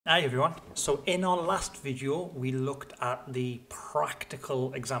Hi everyone. So in our last video we looked at the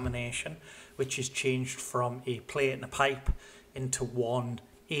practical examination, which is changed from a plate and a pipe into one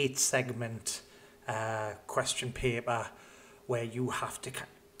 8-segment question paper where you have to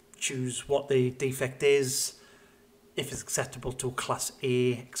choose what the defect is, if it's acceptable to a Class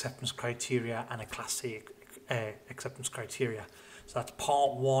A acceptance criteria and a Class C acceptance criteria. So that's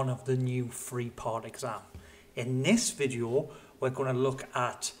part one of the new 3-part exam. In this video we're going to look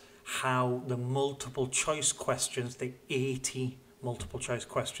at how the multiple choice questions, the 80 multiple choice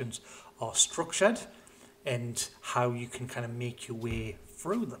questions, are structured and how you can kind of make your way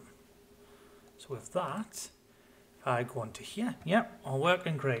through them. So with that, if I go into here, yep, all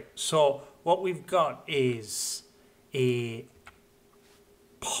working great. So what we've got is a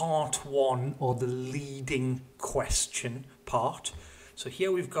part one, or the leading question part. So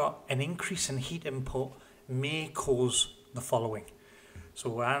here we've got an increase in heat input may cause the following.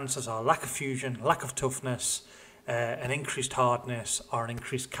 So our answers are lack of fusion, lack of toughness, an increased hardness, or an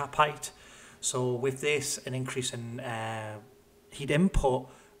increased cap height. So with this, an increase in heat input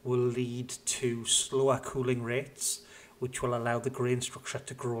will lead to slower cooling rates, which will allow the grain structure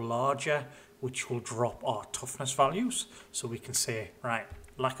to grow larger, which will drop our toughness values. So we can say, right,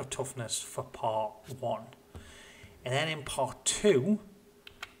 lack of toughness for part one. And then in part two,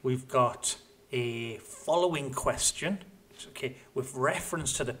 we've got a following question, okay, with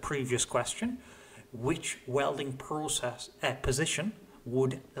reference to the previous question, which welding position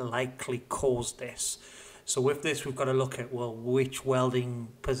would likely cause this? So with this, we've got to look at, well, which welding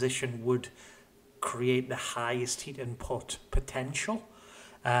position would create the highest heat input potential,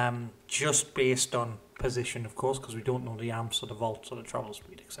 just based on position, of course, because we don't know the amps or the volts or the travel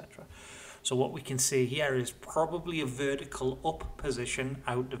speed, etc. So what we can see here is probably a vertical up position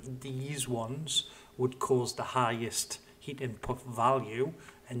out of these ones would cause the highest heat input value,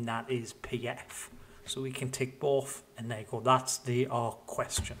 and that is PF. So we can tick both, and there you go. That's our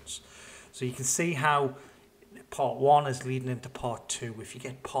questions. So you can see how part one is leading into part two. If you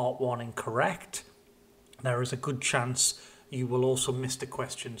get part one incorrect, there is a good chance you will also miss the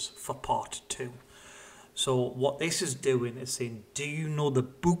questions for part two. So what this is doing is saying, do you know the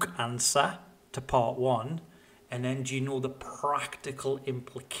book answer to part one? And then do you know the practical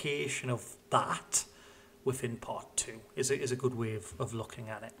implication of that within part two? Is a good way of looking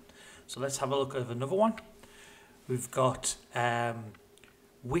at it. So let's have a look at another one. We've got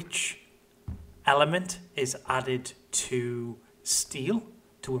which element is added to steel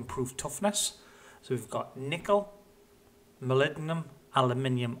to improve toughness. So we've got nickel, molybdenum,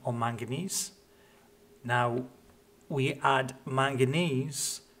 aluminium, or manganese. Now, we add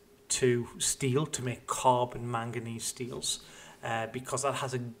manganese to steel to make carbon manganese steels because that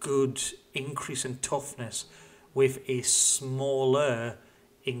has a good increase in toughness with a smaller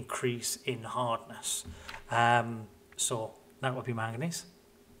increase in hardness. So that would be manganese.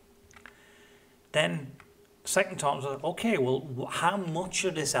 Then, second time, okay, well, how much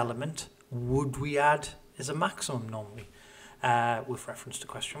of this element would we add as a maximum normally with reference to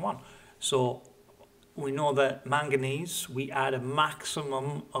question one? So we know that manganese, we add a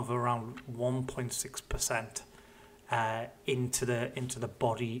maximum of around 1.6% into the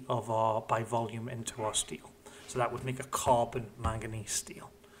body of our, by volume, into our steel. So that would make a carbon manganese steel.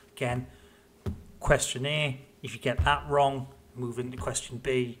 Again, question A, if you get that wrong, move into question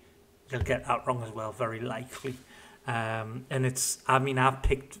B, you'll get that wrong as well, very likely. And it's, I mean, I've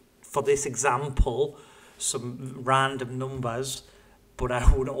picked, for this example, some random numbers, but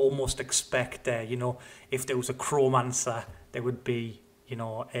I would almost expect, if there was a chrome answer, there would be,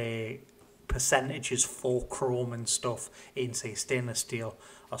 a percentages for chrome and stuff in, say, stainless steel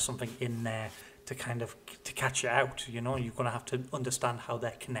or something in there to kind of to catch it out. You're going to have to understand how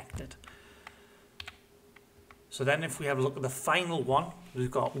they're connected. So then if we have a look at the final one,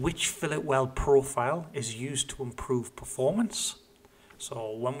 we've got which fillet weld profile is used to improve performance.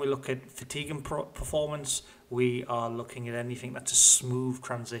 So when we look at fatigue and performance, we are looking at anything that's a smooth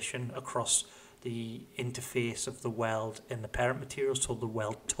transition across the interface of the weld and the parent material, so the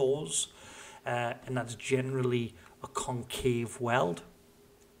weld tores, and that's generally a concave weld.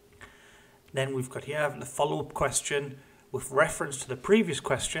 Then we've got here the follow-up question with reference to the previous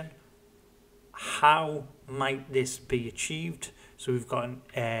question. How might this be achieved? So we've got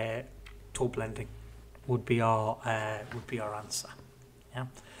toe blending would be our answer. Yeah.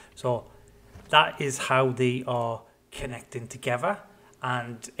 So that is how they are connecting together.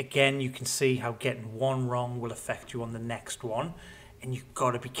 And again, you can see how getting one wrong will affect you on the next one. And you've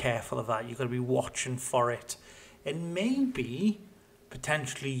got to be careful of that. You've got to be watching for it. And maybe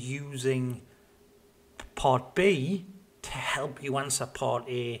potentially using part B to help you answer part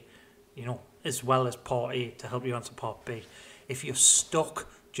A, you know, as well as part A to help you answer part B. If you're stuck,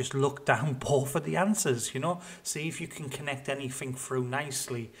 just look down both of the answers, you know, see if you can connect anything through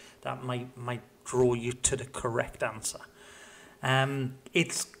nicely that might draw you to the correct answer.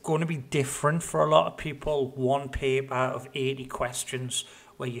 It's going to be different for a lot of people. One paper out of 80 questions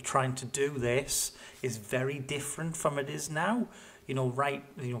where you're trying to do this is very different from it is now. You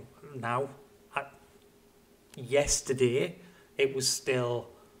know, now, yesterday, it was still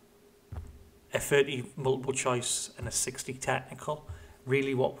a 30 multiple choice and a 60 technical.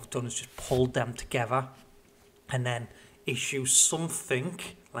 Really what we've done is just pulled them together and then issue something,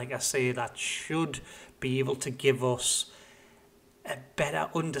 like I say, that should be able to give us a better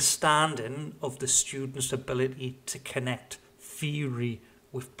understanding of the student's ability to connect theory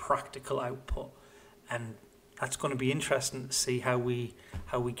with practical output. And that's going to be interesting to see how we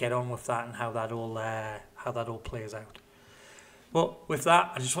get on with that and how that all plays out. Well, with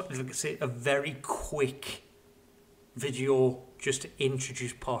that, I just wanted to say a very quick video just to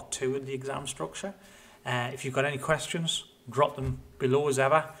introduce part 2 of the exam structure. If you've got any questions, drop them below as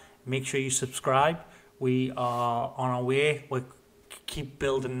ever. Make sure you subscribe. We are on our way. We'll keep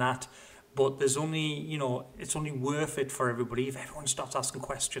building that. But there's only, you know, it's only worth it for everybody if everyone starts asking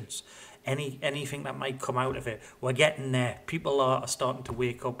questions. Anything that might come out of it. We're getting there. People are starting to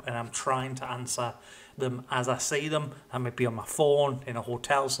wake up, and I'm trying to answer them as I see them. I might be on my phone, in a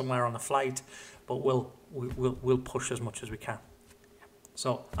hotel somewhere on a flight, but we'll push as much as we can.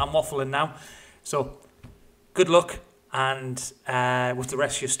 So I'm waffling now. So good luck and with the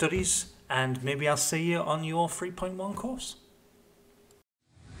rest of your studies, and maybe I'll see you on your 3.1 course.